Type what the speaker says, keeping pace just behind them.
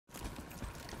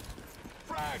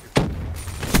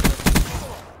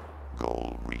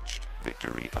Goal reached.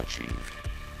 Victory achieved.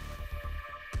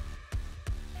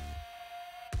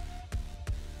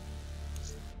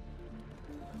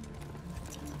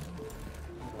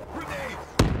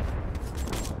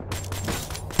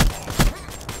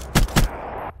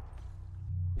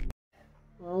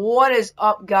 What is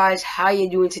up, guys? How you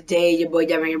doing today? Your boy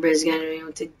Devin, your business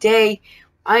again. Today,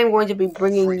 I'm going to be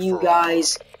bringing you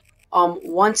guys,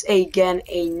 once again,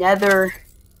 another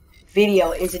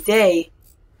video. And today,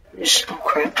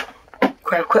 okay,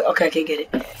 I can't get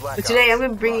it. But today, I'm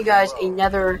going to bring you guys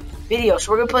another video.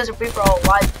 So we're going to play some free-for-all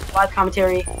live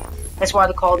commentary. That's why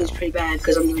the quality is pretty bad,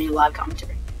 because I'm doing a live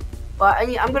commentary. But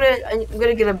I'm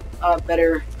gonna get a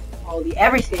better quality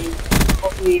everything.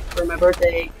 Hopefully for my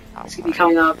birthday. It's gonna be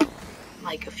coming up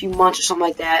like a few months or something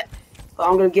like that. But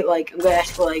I'm gonna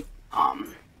ask for like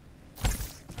an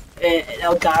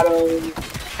Elgato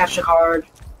capture card,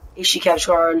 HD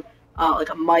capture card, like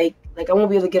a mic. Like I won't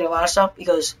be able to get a lot of stuff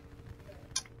because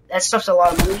that stuff's a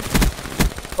lot of money.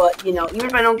 But you know, even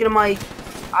if I don't get a mic,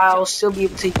 I'll still be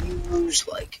able to use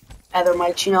like other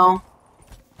mics, you know.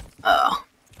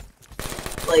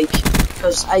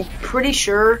 Because I'm pretty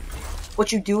sure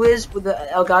what you do is with the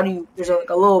Elgato, there's like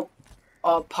a little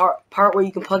part where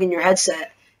you can plug in your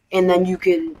headset, and then you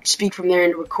can speak from there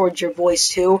and record your voice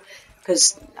too.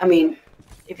 Because I mean,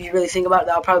 if you really think about it,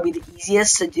 that'll probably be the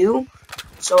easiest to do.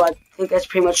 So I think that's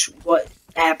pretty much what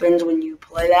happens when you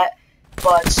play that.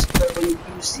 But when you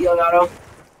use the Elgato,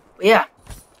 but yeah.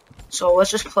 So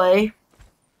let's just play.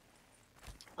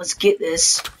 Let's get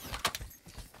this.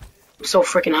 I'm so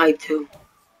freaking hyped too.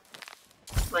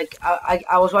 Like,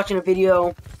 I was watching a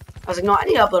video, I was like, no, I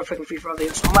need to upload a freaking free-for-all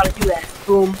video, so I'm about to do that.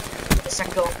 Boom. The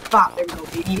second go, bop, there we go,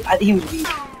 baby. He was weak.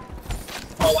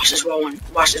 Oh, watch this wall one.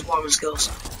 Watch this wall one skills.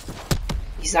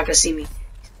 He's not gonna see me.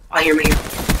 I hear him here.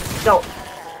 No.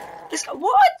 This guy,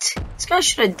 what? This guy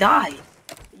should have died.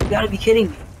 You gotta be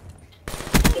kidding me.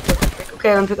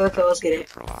 Okay, let me pick up the kill, let's get it.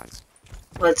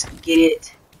 Let's get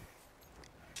it.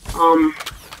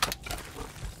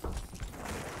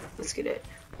 Let's get it.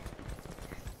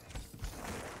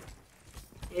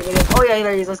 Oh yeah,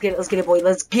 there he is. Let's get it, boy.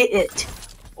 Let's get it.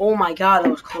 Oh my god, that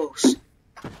was close.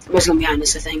 I'm just gonna be behind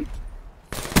this thing.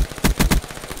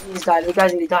 These guys, the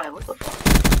guys need to die. What the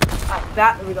fuck? Alright,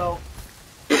 there we go.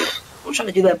 Don't try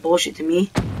to do that bullshit to me.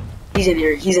 He's in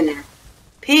here. He's in there.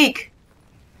 Peek.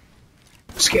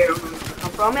 I'm scared of him to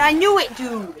come from me. I knew it,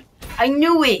 dude. I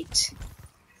knew it.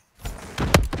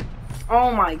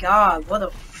 Oh my god, what a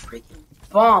freaking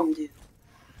bomb, dude.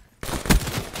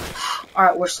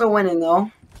 Alright, we're still winning though.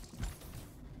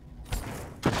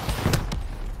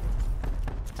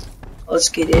 Let's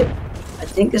get it. I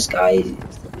think this guy,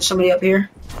 there's somebody up here.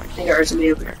 I think I heard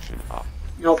somebody up here.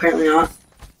 No, apparently not.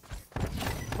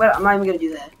 But I'm not even gonna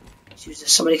do that. Let's use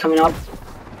this. Somebody coming up.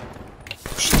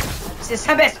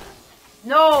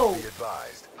 No! Be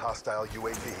advised, hostile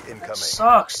UAV incoming. That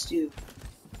sucks, dude.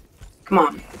 Come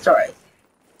on, it's alright.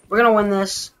 We're gonna win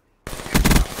this.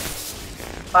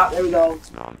 Ah, there we go.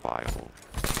 It's non-viable.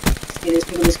 Let's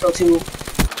get this kill too.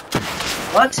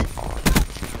 What?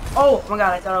 Oh my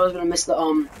god, I thought I was gonna miss the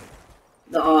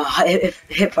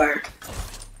hip fire.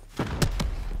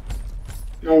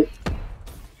 No.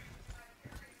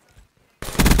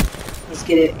 Let's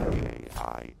get it.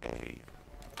 AIA.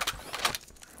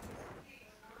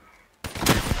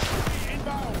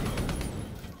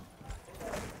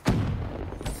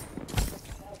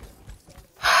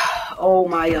 Oh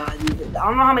my god, dude. I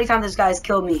don't know how many times this guy's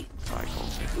killed me.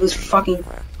 It was fucking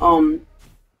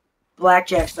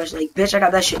blackjack special. Like, bitch, I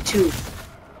got that shit too.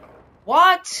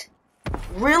 What?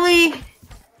 Really? You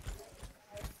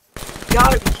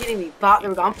gotta be kidding me. There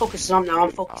we go. I'm focusing up now.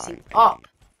 I'm focusing up.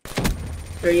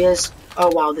 There he is.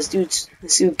 Oh wow, this dude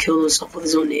killed himself with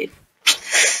his own nade.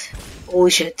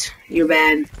 Holy shit, you're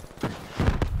bad.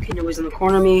 Okay, nobody's in the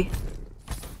corner of me.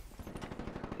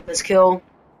 Let's kill.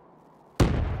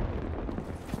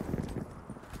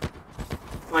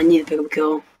 Oh, I need to pick up a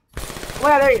kill. Oh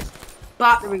yeah, there he is.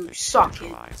 Bot, there we go. Suck,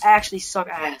 kid. Actually suck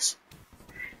ass.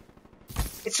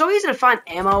 It's so easy to find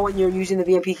ammo when you're using the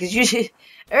BMP, because usually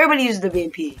everybody uses the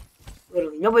BMP.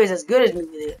 Literally, nobody's as good as me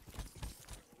with it.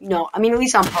 You know, I mean, at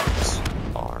least on pubs.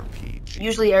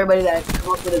 Usually, everybody that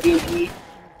come up with a BMP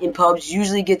in pubs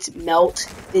usually gets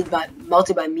melted by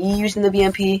me using the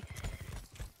BMP.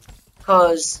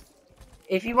 Cause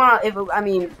if you wanna, I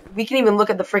mean, we can even look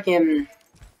at the freaking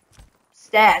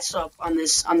stats up on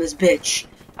this bitch.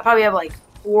 I probably have like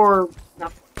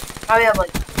probably have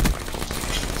like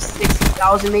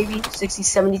 60,000 maybe, 60,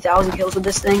 70,000 kills with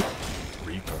this thing.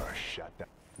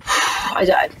 I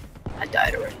died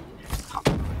already.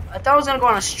 I thought I was gonna go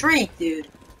on a streak, dude.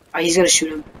 Alright, he's gonna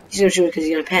shoot him. He's gonna shoot him because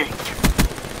he's gonna panic.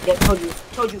 Yeah, told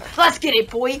you. Let's get it,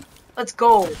 boy. Let's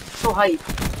go. So hype.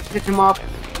 Pick him up.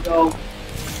 Go.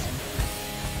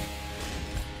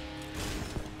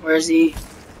 Where is he?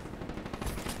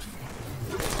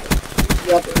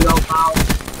 Yep, there we go. Wow.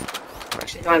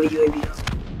 Actually, I don't have a UAV though.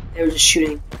 They were just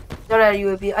shooting. I thought I had a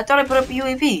UAV. I thought I put up a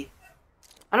UAV.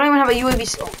 I don't even have a UAV.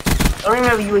 I don't even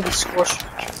have a UAV score streak.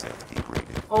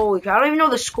 Holy cow! I don't even know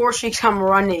the score streaks I'm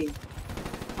running.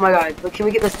 Oh my god! But can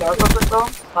we get this dart real quick though?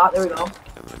 Pop. There we go.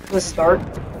 This is dart.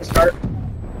 This is dart.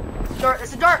 Dart.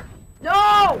 It's a dart.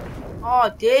 No!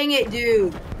 Oh dang it,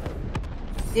 dude.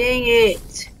 Dang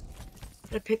it.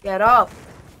 Gotta pick that up.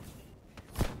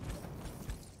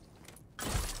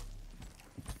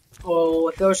 Oh,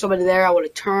 if there was somebody there, I would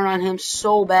have turned on him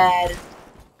so bad.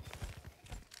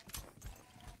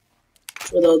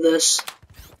 Reload this.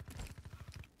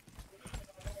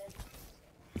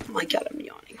 Oh my god, I'm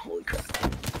yawning. Holy crap.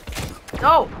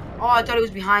 No! Oh, I thought he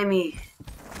was behind me.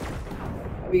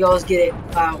 Here we go, let's get it.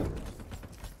 Wow.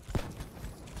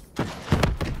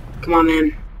 Come on,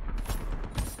 man.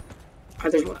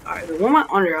 Alright, there's one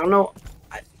under. I don't know.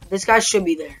 This guy should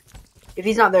be there. If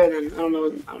he's not there, then I don't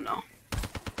know. I don't know.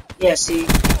 Yeah, see?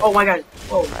 Oh my god.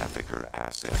 Whoa. Trafficker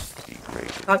asset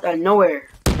degraded. Out of nowhere.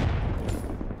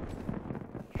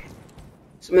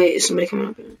 Somebody coming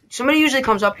up here. Somebody usually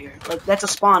comes up here. Like that's a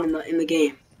spawn in the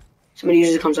game. Somebody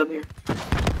usually comes up here.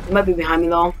 They might be behind me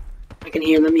though. I can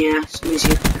hear them. Yeah. Somebody's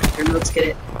here. Let's get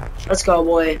it. Let's go,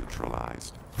 boy.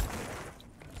 Neutralized.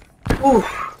 Ooh.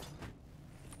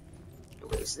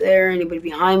 Nobody's there. Anybody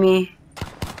behind me?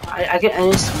 I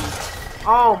just.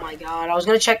 Oh my god. I was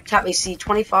gonna check top AC.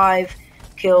 25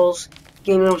 kills.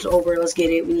 Game was over. Let's get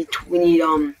it. We need what do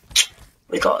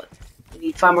you call it? We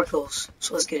need 5 more kills.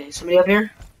 So let's get it. Somebody up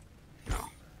here? No.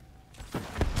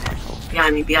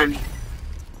 Behind me, behind me.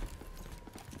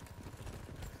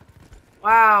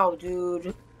 Wow,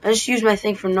 dude. I just used my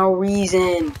thing for no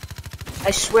reason.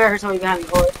 I swear I heard somebody behind me.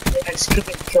 Oh, I just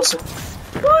couldn't kill someone.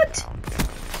 What?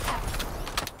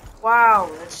 Wow,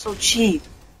 that's so cheap.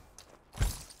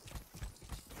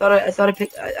 I thought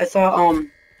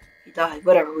he died.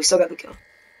 Whatever, we still got the kill.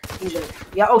 He's right there.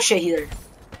 Yeah, oh shit, he's there.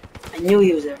 I knew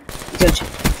he was there. He's gonna check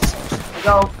this out. There we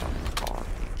go.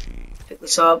 Pick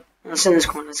this up. Let's in this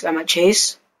corner. This guy might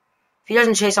chase. If he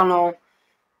doesn't chase, I'll know.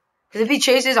 Because if he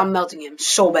chases, I'm melting him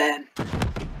so bad.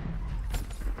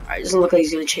 Alright, doesn't look like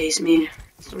he's gonna chase me.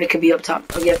 Somebody could be up top.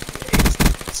 Oh, yeah.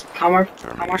 Calmer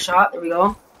shot. There we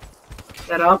go. Pick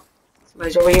that up.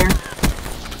 Somebody's over here.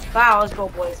 Wow, let's go,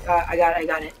 boys. I got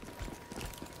it.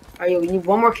 Alright, we need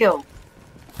one more kill.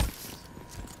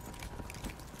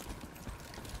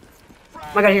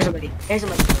 Oh my god, here's somebody. Here's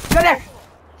somebody. Go there!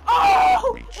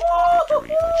 Oh! Oh!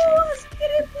 Let's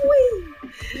get it,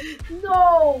 boy!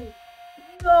 No!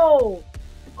 No!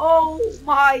 Oh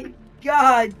my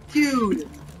god, dude!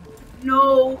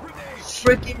 No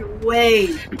freaking way!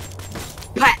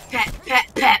 Pat, pat,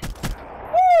 pat, pat!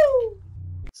 Woo!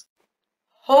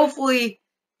 Hopefully,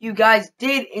 you guys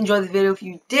did enjoy the video. If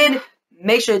you did,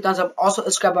 make sure you thumbs up. Also,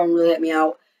 the subscribe button really helped me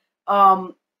out.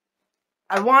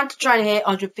 I want to try to hit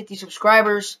 150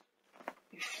 subscribers.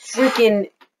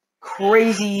 Freaking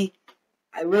crazy.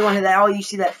 I really want to hit that. Oh, you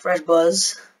see that fresh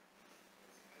buzz?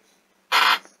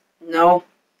 No?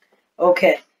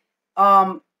 Okay.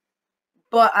 But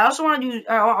I also want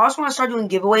to start doing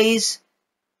giveaways.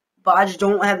 But I just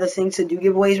don't have the thing to do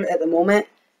giveaways at the moment.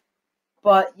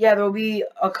 But yeah, there will be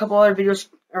a couple other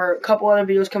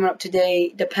videos coming up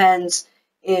today. Depends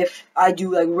if I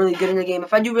do like really good in the game.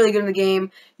 If I do really good in the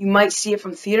game, you might see it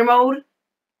from theater mode,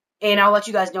 and I'll let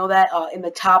you guys know that in the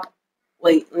top.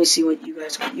 Wait, let me see what you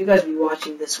guys will be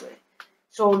watching this way.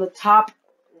 So in the top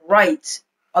right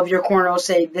of your corner, I'll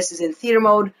say this is in theater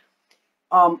mode,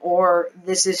 or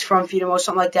this is from theater mode,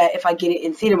 something like that. If I get it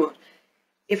in theater mode,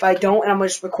 if I don't, and I'm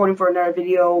just recording for another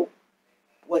video,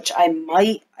 which I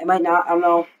might not, I don't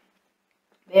know.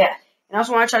 But yeah, and I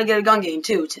also want to try to get a gun game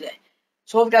too today.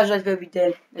 So hope you guys liked the video. If you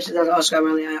did, this is also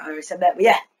really, I already said that, but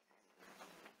yeah.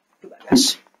 Goodbye,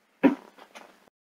 guys.